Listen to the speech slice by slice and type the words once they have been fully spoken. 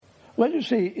Well, you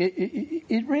see,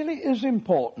 it really is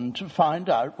important to find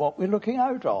out what we're looking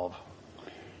out of.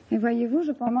 Et voyez-vous,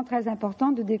 je pense vraiment très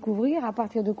important de découvrir à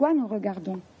partir de quoi nous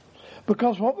regardons.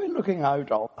 Because what we're looking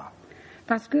out of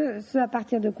Parce que ce à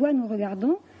partir de quoi nous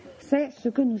regardons, c'est ce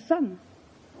que nous sommes.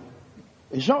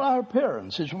 is not our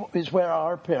appearance, it's where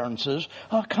our appearances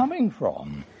are coming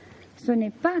from. Ce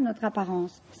n'est pas notre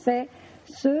apparence, c'est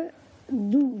ce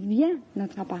d'où vient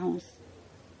notre apparence.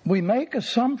 We make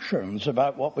assumptions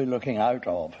about what we're looking out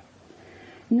of.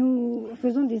 Nous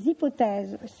faisons des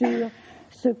hypothèses sur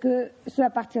ce à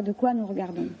partir de quoi nous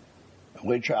regardons.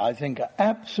 Which I think are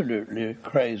absolutely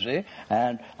crazy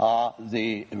and are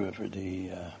the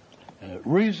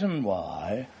reason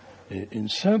why, in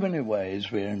so many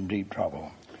ways, we're in deep trouble.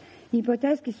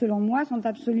 Hypothèses qui, selon moi, sont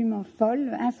absolument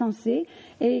folles, insensées,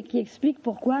 et qui expliquent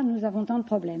pourquoi nous avons tant de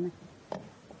problèmes.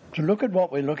 To look at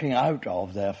what we're looking out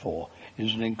of, therefore,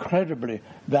 is an incredibly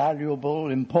valuable,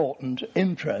 important,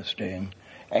 interesting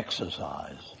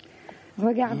exercise.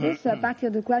 Regarder ce à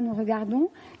partir de quoi nous regardons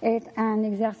est un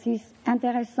exercice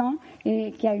intéressant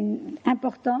et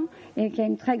important et qui a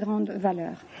une très grande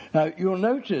valeur. Now, you'll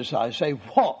notice I say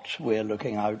what we're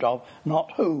looking out of,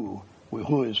 not who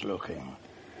is looking.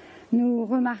 Nous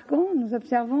remarquons, nous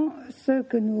observons ce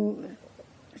que nous...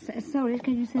 Sorry,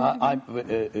 can you say that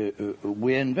again?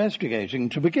 We're investigating,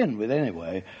 to begin with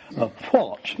anyway,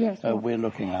 what Yes, we're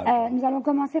looking out of. Nous allons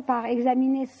commencer par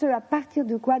examiner ce à partir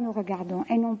de quoi nous regardons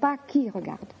et non pas qui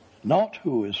regarde. Not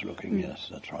who is looking, yes,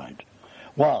 that's right.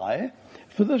 Why?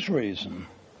 For this reason.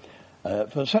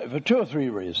 For two or three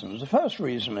reasons. The first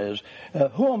reason is,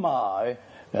 who am I?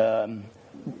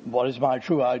 What is my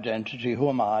true identity? Who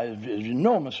am I? Is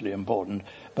enormously important.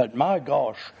 But my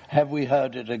gosh, have we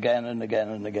heard it again and again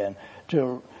and again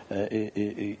till,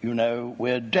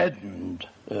 we're deadened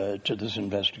to this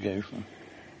investigation.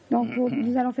 Donc,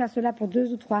 nous allons faire cela pour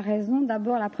deux ou trois raisons.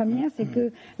 D'abord, la première, c'est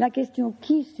que la question «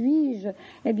 qui suis-je »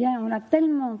 eh bien, on l'a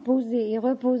tellement posée et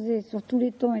reposée sur tous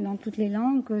les tons et dans toutes les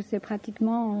langues que c'est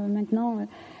pratiquement maintenant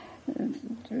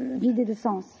vidé de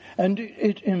sens. And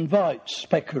it invites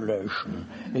speculation.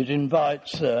 It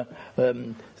invites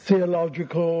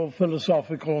theological,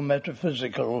 philosophical,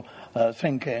 metaphysical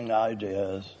thinking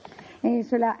ideas. Et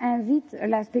cela invite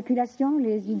la spéculation,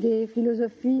 les idées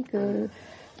philosophiques,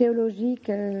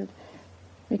 théologiques,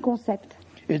 les concepts.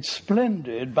 It's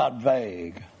splendid but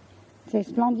vague. C'est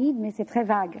splendide, mais c'est très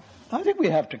vague. I think we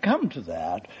have to come to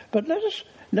that, but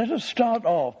let us start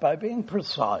off by being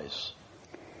precise.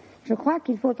 Je crois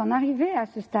qu'il faut en arriver à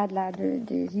ce stade-là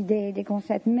des idées et des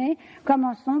concepts, mais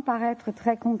commençons par être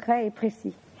très concrets et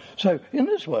précis. So, in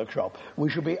this workshop, we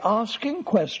should be asking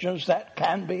questions that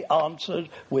can be answered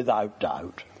without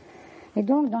doubt. Et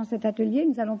donc, dans cet atelier,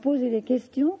 nous allons poser des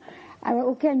questions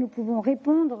auxquelles nous pouvons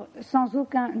répondre sans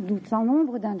aucun doute, sans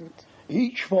l'ombre d'un doute.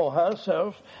 Each for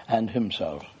herself and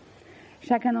himself.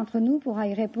 Chacun d'entre nous pourra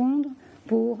y répondre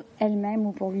pour elle-même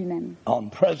ou pour lui-même. On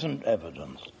present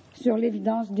evidence. Sur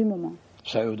l'évidence du moment.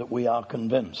 So that we are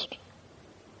convinced.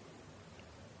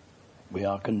 We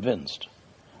are convinced.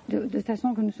 De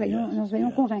façon que nous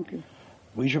soyons convaincus.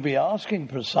 We should be asking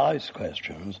precise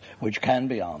questions which can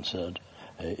be answered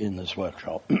in this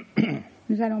workshop.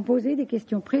 Nous allons poser des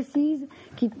questions précises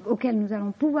auxquelles nous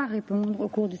allons pouvoir répondre au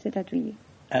cours de cet atelier.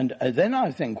 And then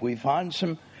I think we find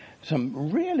some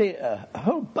really a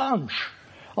whole bunch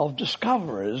of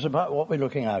discoveries about what we're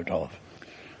looking out of.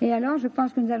 Et alors, je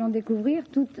pense que nous allons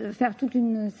faire toute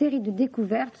une série de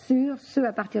découvertes sur ce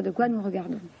à partir de quoi nous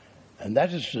regardons. And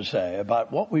that is to say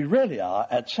about what we really are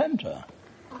at center.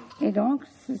 Et donc,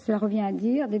 cela revient à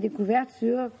dire des découvertes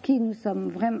sur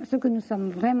ce que nous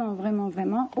sommes vraiment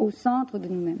au centre de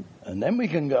nous-mêmes. And then we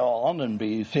can go on and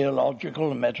be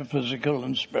theological and metaphysical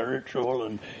and spiritual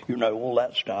and, all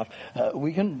that stuff.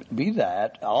 We can be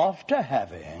that after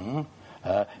having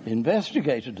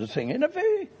investigated the thing in a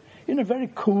very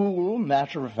cool,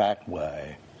 matter-of-fact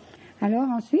way. Alors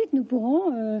ensuite, nous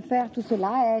pourrons faire tout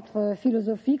cela, être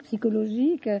philosophique,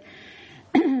 psychologique,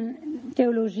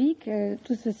 théologique,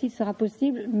 tout ceci sera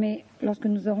possible, mais lorsque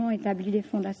nous aurons établi les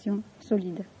fondations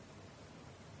solides.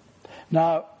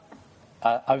 Now,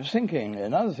 I was thinking,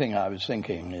 another thing I was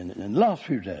thinking in the last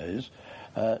few days,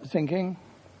 was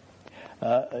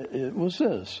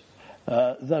this,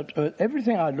 that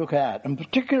everything I look at, and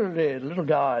particularly the little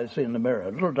guy I see in the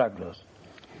mirror, little Douglas.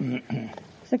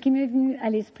 Ce qui m'est venu à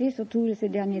l'esprit, surtout ces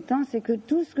derniers temps, c'est que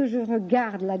tout ce que je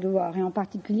regarde là-dehors, et en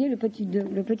particulier le petit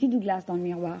Douglas dans le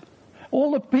miroir.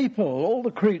 All the people, all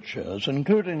the creatures,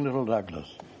 including little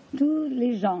Douglas. Tous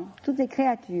les gens, toutes les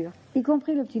créatures, y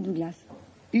compris le petit Douglas.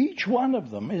 Each one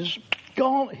of them is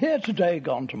gone here today,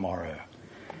 gone tomorrow.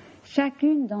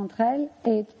 chacune d'entre elles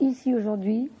est ici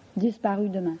aujourd'hui, disparue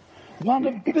demain. One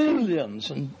of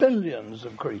billions and billions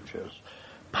of creatures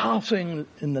passing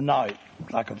in the night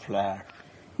like a flash.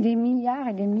 Des milliards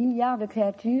et des milliards de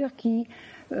créatures qui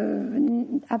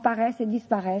apparaissent et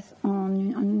disparaissent en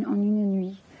une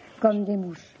nuit, comme des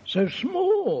mouches. So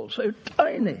small, so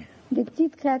tiny, Des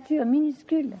petites créatures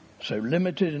minuscules, so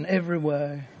limited in every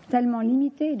way, tellement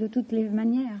limitées de toutes les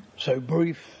manières, so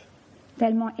brief.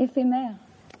 tellement éphémères.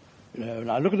 You know,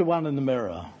 and I look at the one in the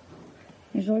mirror.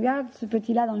 Et je regarde ce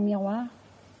petit-là dans le miroir.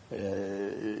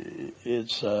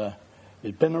 It's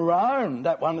been around.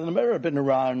 That one in the mirror has been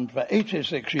around for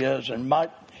 86 years, and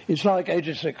it's like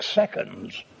 86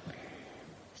 seconds.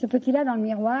 Ce petit-là dans le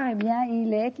miroir, eh bien,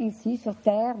 il est ici sur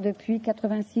Terre depuis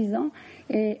 86 ans,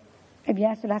 et eh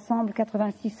bien, cela semble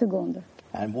 86 secondes.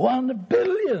 And one of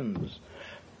billions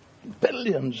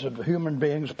of human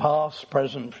beings, past,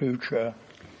 present, future.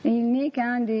 Et il n'est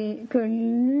que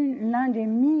l'un des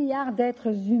milliards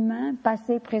d'êtres humains,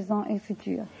 passés, présents et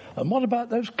futurs. And what about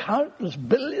those countless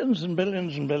billions and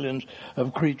billions and billions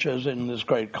of creatures in this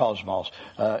great cosmos,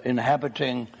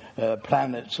 inhabiting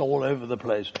planets all over the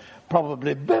place?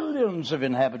 Probably billions of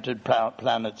inhabited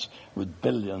planets with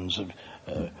billions of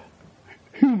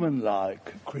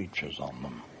human-like creatures on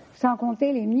them. Sans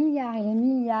compter les milliards et les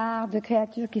milliards de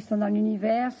créatures qui sont dans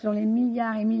l'univers, sur les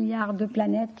milliards et milliards de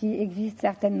planètes qui existent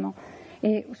certainement,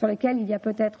 et sur lesquelles il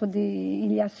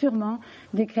y a sûrement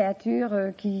des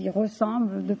créatures qui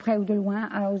ressemblent de près ou de loin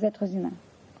aux êtres humains.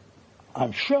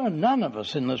 I'm sure none of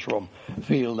us in this room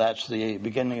feel that's the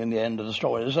beginning and the end of the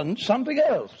story. There's something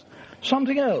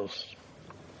else.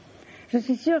 Je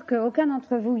suis sûre qu'aucun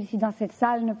d'entre vous ici dans cette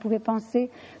salle ne pouvait penser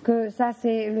que ça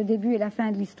c'est le début et la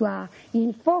fin de l'histoire.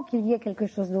 Il faut qu'il y ait quelque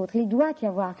chose d'autre. Il doit y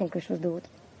avoir quelque chose d'autre.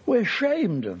 We're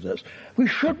ashamed of this. We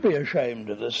should be ashamed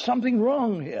of this. Something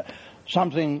wrong here.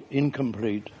 Something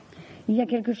incomplete. Il y a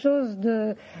quelque chose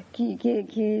qui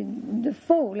est de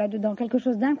faux là-dedans, quelque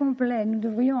chose d'incomplet. Nous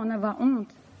devrions en avoir honte.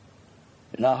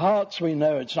 In our hearts we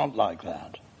know it's not like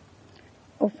that.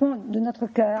 Au fond de notre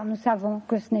cœur, nous savons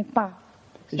que ce n'est pas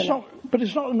cela. But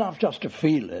it's not enough just to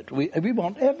feel it. We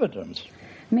want evidence.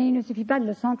 Mais il ne suffit pas de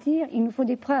le sentir, il nous faut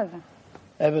des preuves.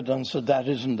 Evidence that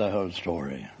isn't the whole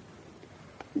story.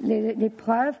 Les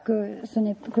preuves que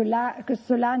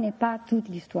cela n'est pas toute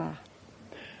l'histoire.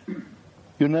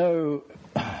 You know,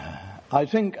 I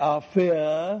think our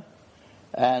fear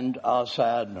and our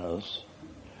sadness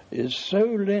is so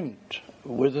linked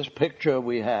with this picture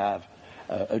we have,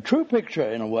 a true picture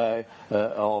in a way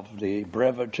of the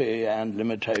brevity and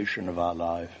limitation of our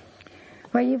life.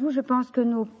 Voyez-vous, je pense que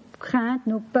nos craintes,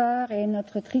 nos peurs et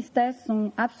notre tristesse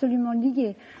sont absolument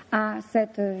liées à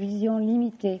cette vision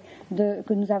limitée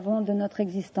que nous avons de notre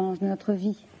existence, de notre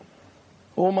vie.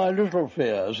 All my little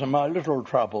fears and my little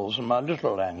troubles and my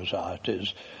little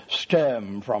anxieties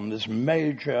stem from this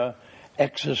major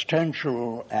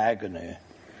existential agony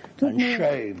and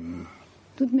shame.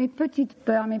 Toutes mes petites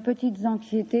peurs, mes petites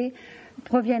anxiétés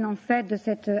proviennent en fait de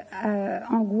cette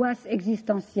angoisse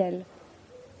existentielle,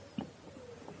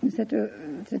 de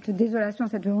cette désolation,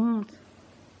 cette honte.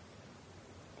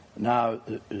 Now,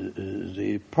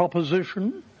 the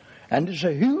proposition, and it's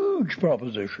a huge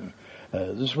proposition,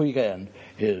 this weekend,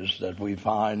 is that we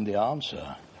find the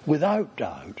answer, without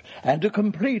doubt, and a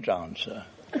complete answer.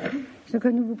 Ce que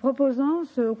nous vous proposons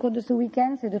au cours de ce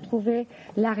week-end, c'est de trouver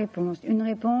la réponse. Une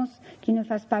réponse qui ne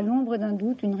fasse pas l'ombre d'un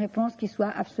doute, une réponse qui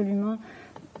soit absolument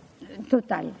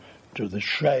totale. To the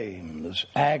shame, this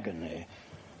agony,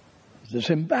 this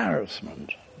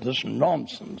embarrassment, this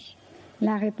nonsense.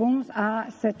 La réponse à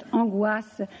cette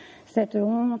angoisse, cette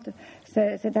honte,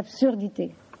 cette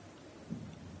absurdité.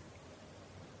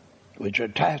 Which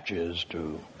attaches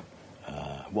to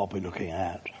what we're looking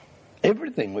at,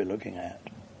 everything we're looking at.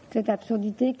 Cette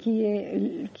absurdité qui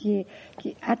est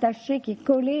attachée, qui est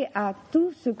collée à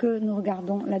tout ce que nous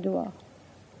regardons là-dehors.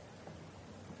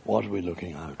 What are we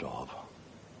looking out of?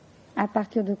 À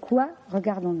partir de quoi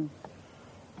regardons-nous?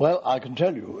 Well, I can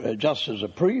tell you, just as a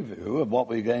preview of what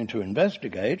we're going to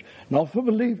investigate, not for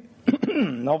believing,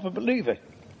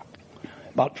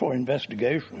 but for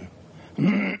investigation.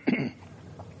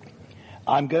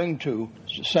 I'm going to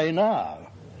say now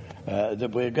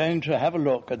that we're going to have a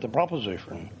look at the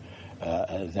proposition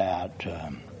that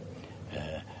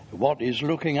what is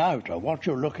looking out, or what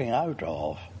you're looking out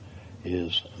of,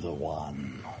 is the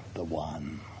one.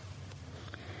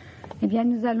 Eh bien,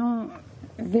 nous allons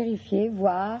vérifier,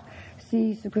 voir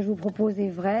si ce que je vous propose est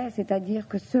vrai, c'est-à-dire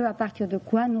que ce à partir de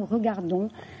quoi nous regardons,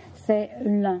 c'est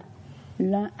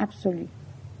l'un absolu.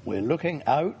 We're looking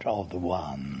out of the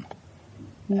one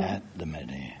at the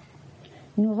many.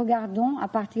 nous regardons à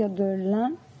partir de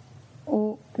l'un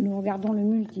nous regardons le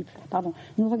multiple. Pardon,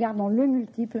 nous regardons le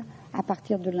multiple à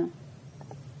partir de l'un.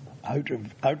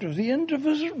 Out of the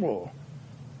indivisible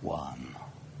one.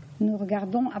 Nous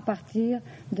regardons à partir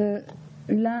de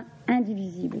l'un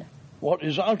indivisible. What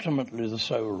is ultimately the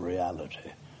sole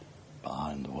reality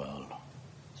behind the world.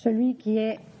 Celui qui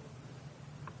est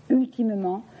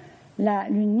ultimement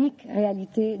l'unique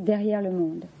réalité derrière le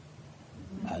monde.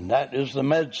 And that is the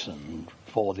medicine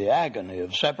for the agony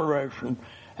of separation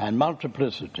and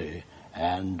multiplicity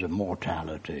and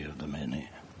mortality of the many.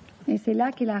 Et c'est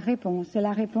là qu'est la réponse. C'est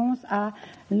la réponse à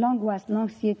l'angoisse,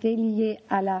 l'anxiété liée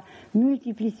à la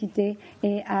multiplicité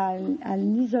et à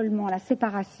l'isolement, à la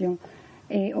séparation,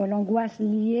 et à l'angoisse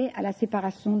liée à la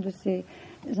séparation de ces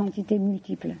entités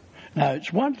multiples. Now,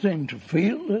 it's one thing to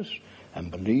feel this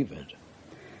and believe it.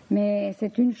 Mais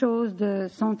c'est une chose de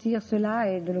sentir cela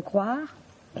et de le croire.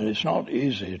 And it's not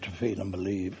easy to feel and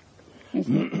believe. Et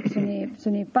ce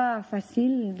n'est pas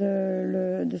facile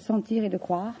de sentir et de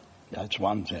croire. That's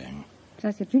one thing.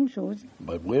 Ça, c'est une chose.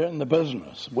 But we're in the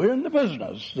business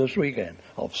this weekend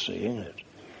of seeing it.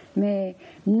 Mais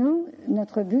nous,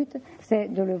 notre but, c'est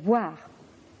de le voir.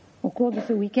 Au cours de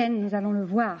ce week-end, nous allons le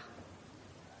voir.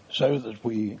 So that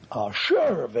we are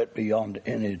sure of it beyond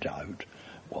any doubt,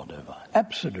 whatever.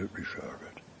 Absolutely sure of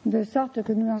it. De sorte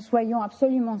que nous en soyons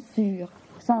absolument sûrs,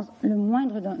 sans le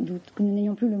moindre doute, que nous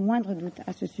n'ayons plus le moindre doute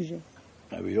à ce sujet.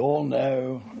 Now we all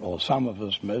know, or some of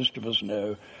us, most of us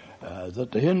know,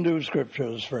 that the Hindu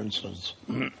scriptures, for instance,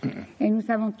 Et nous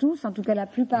savons tous, en tout cas la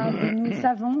plupart de nous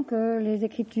savons que les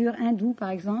écritures hindoues, par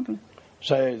exemple,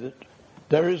 say that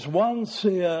there is one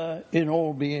seer in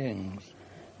all beings.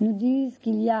 nous disent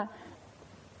qu'il y a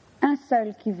un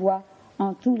seul qui voit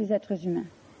en tous les êtres humains.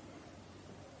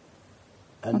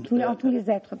 En tous les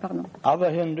êtres, pardon.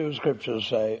 Other Hindu scriptures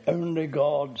say only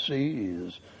God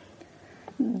sees.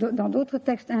 Dans d'autres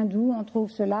textes hindous, on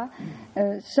trouve cela.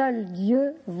 Seul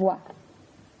Dieu voit.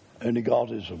 Only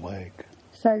God is awake.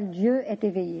 Seul Dieu est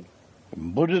éveillé.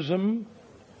 Buddhism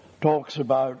talks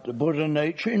about the Buddha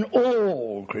nature in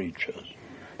all creatures.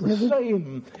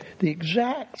 The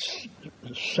exact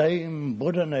same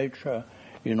Buddha nature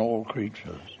in all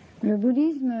creatures. Le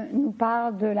bouddhisme nous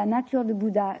parle de la nature de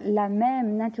Bouddha, la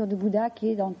même nature de Bouddha qui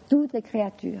est dans toutes les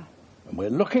créatures. And we're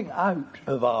looking out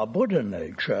of our Buddha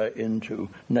nature into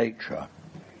nature.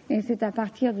 Et c'est à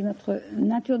partir de notre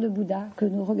nature de Bouddha que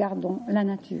nous regardons la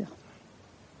nature.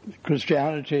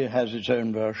 Christianity has its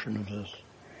own version of this.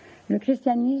 Le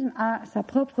christianisme a sa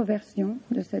propre version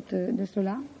de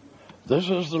cela.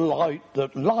 This is the light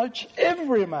that lights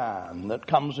every man that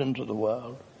comes into the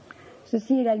world.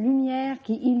 Ceci est la lumière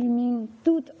qui illumine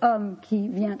tout homme qui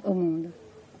vient au monde.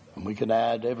 And we can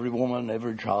add every woman,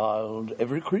 every child,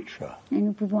 every creature. Et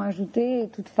nous pouvons ajouter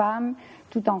toute femme,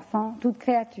 tout enfant, toute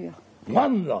créature.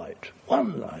 One light,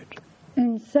 one light.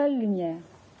 Une seule lumière.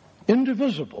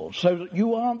 Indivisible, so that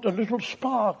you aren't a little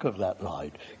spark of that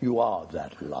light. You are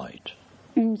that light.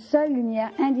 Une seule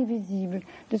lumière indivisible,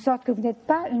 de sorte que vous n'êtes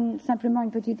pas simplement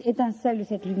une petite étincelle de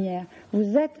cette lumière.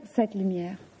 Vous êtes cette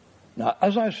lumière. Now,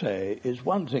 as I say, it's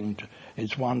one thing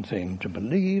to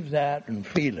believe that and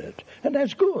feel it, and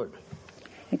that's good.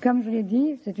 Et comme je l'ai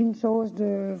dit, c'est une chose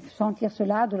de sentir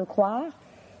cela, de le croire,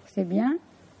 c'est bien.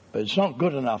 But it's not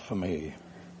good enough for me.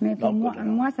 Mais pour moi,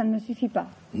 ça ne me suffit pas.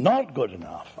 Not good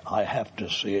enough. I have to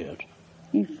see it.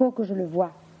 Il faut que je le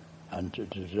voie. And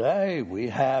today we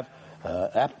have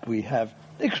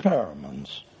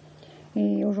experiments.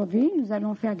 Et aujourd'hui, nous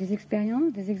allons faire des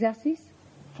expériences, des exercices.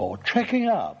 For checking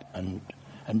up and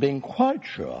being quite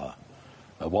sure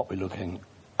of what we're looking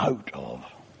out of.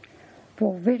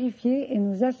 Pour vérifier et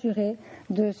nous assurer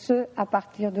de ce à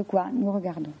partir de quoi nous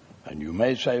regardons. And you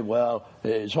may say, well,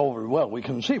 it's all very well. We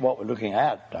can see what we're looking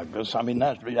at, Douglas. I mean,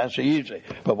 that's easy.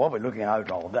 But what we're looking out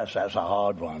of, that's a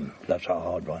hard one. That's a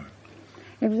hard one.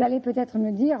 Et vous allez peut-être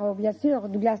me dire, oh, bien sûr,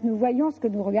 Douglas, nous voyons ce que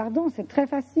nous regardons, c'est très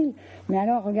facile. Mais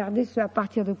alors, regardez ce à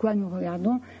partir de quoi nous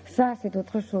regardons, ça, c'est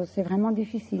autre chose, c'est vraiment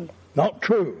difficile. Not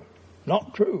true.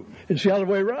 Not true. It's the other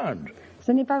way around.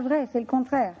 Ce n'est pas vrai, c'est le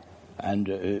contraire. And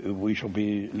we shall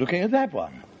be looking at that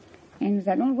one. Et nous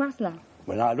allons voir cela.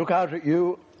 When I look out at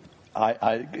you,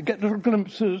 I get little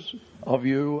glimpses of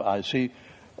you. I see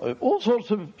all sorts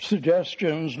of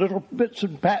suggestions, little bits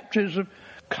and patches of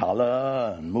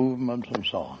color and movement and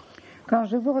so on. Quand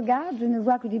je vous regarde, je ne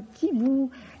vois que des petits bouts,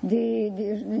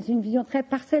 c'est une vision très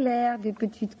parcellaire, des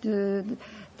petites taches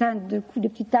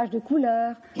de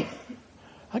couleur.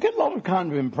 I get a lot of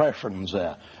kind of impressions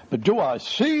there, but do I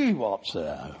see what's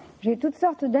there? J'ai toutes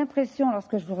sortes d'impressions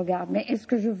lorsque je vous regarde, mais est-ce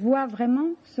que je vois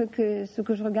vraiment ce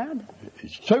que je regarde?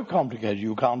 It's so complicated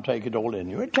you can't take it all in.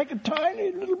 You take a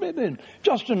tiny little bit in,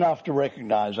 just enough to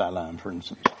recognize Alain, for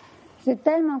instance. C'est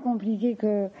tellement compliqué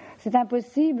que c'est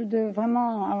impossible de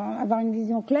vraiment avoir une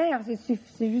vision claire.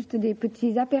 C'est juste des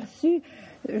petits aperçus,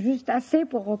 juste assez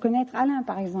pour reconnaître Alain,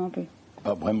 par exemple.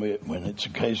 But when it's a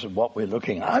case of what we're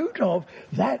looking out of,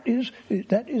 that is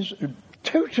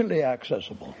totally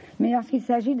accessible. Mais lorsqu'il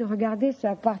s'agit de regarder ce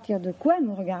à partir de quoi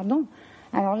nous regardons,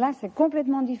 alors là, c'est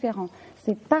complètement différent.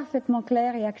 C'est parfaitement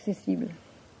clair et accessible.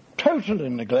 Totally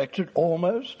neglected,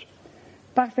 almost.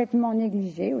 Parfaitement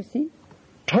négligé aussi.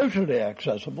 Totally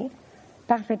accessible.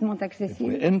 Parfaitement If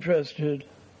accessible. we're interested.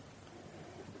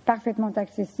 Parfaitement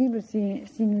accessible si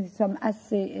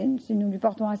nous lui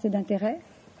portons assez d'intérêt.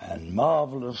 And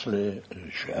marvelously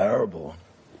shareable.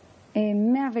 Et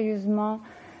merveilleusement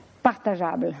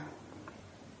partageable.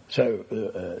 So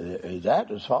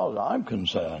that, as far as I'm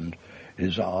concerned,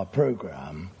 is our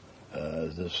program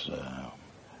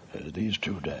these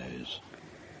 2 days.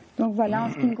 Donc voilà, en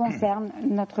ce qui me concerne,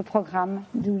 notre programme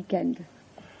du week-end.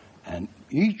 And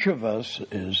each of us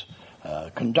is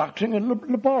conducting a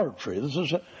laboratory.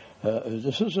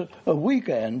 This is a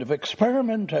weekend of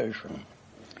experimentation.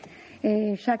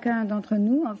 Et chacun d'entre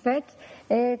nous, en fait,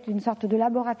 est une sorte de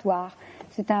laboratoire.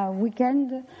 C'est un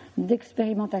week-end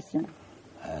d'expérimentation.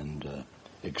 And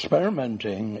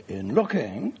experimenting in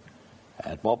looking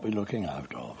at what we're looking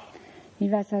out of. Il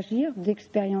va s'agir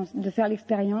de faire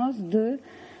l'expérience de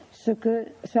ce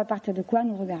à partir de quoi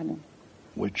nous regardons.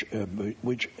 Which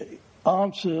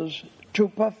answers to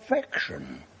perfection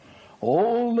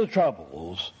all the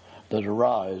troubles that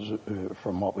arise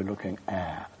from what we're looking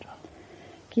at.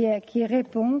 Qui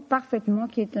répond parfaitement,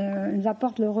 nous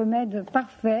apporte le remède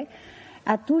parfait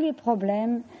à tous les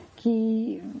problèmes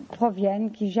qui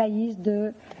jaillissent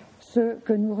de ce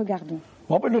que nous regardons.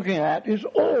 What we're looking at is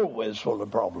always full of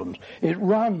problems. It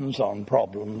runs on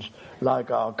problems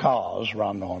like our cars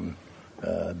run on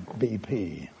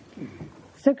BP.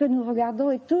 Ce que nous regardons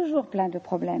est toujours plein de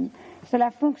problèmes. Cela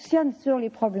fonctionne sur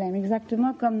les problèmes,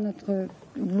 exactement comme notre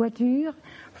voiture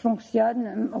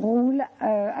roule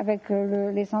avec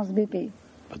l'essence BP.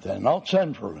 But they're not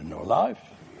central in your life.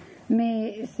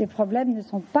 Mais ces problèmes ne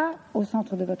sont pas au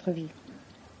centre de votre vie.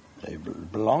 They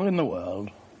belong in the world.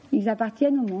 Ils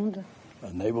appartiennent au monde.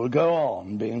 And they will go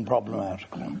on being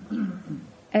problematical.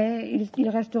 Et ils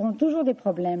resteront toujours des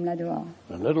problèmes là-dehors.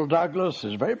 The little Douglas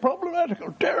is very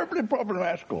problematical, terribly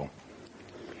problematical.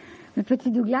 Le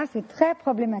petit Douglas est très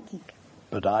problématique.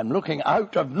 But I'm looking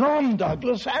out of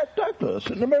non-Douglas at Douglas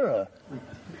in the mirror.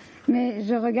 Mais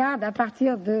je regarde à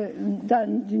partir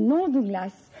du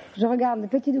non-Douglas. Je regarde le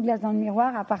petit Douglas dans le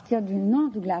miroir à partir du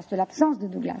non-Douglas, de l'absence de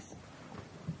Douglas.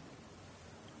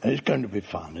 And it's going to be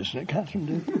fun, isn't it,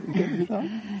 Catherine?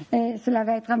 Et cela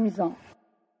va être amusant.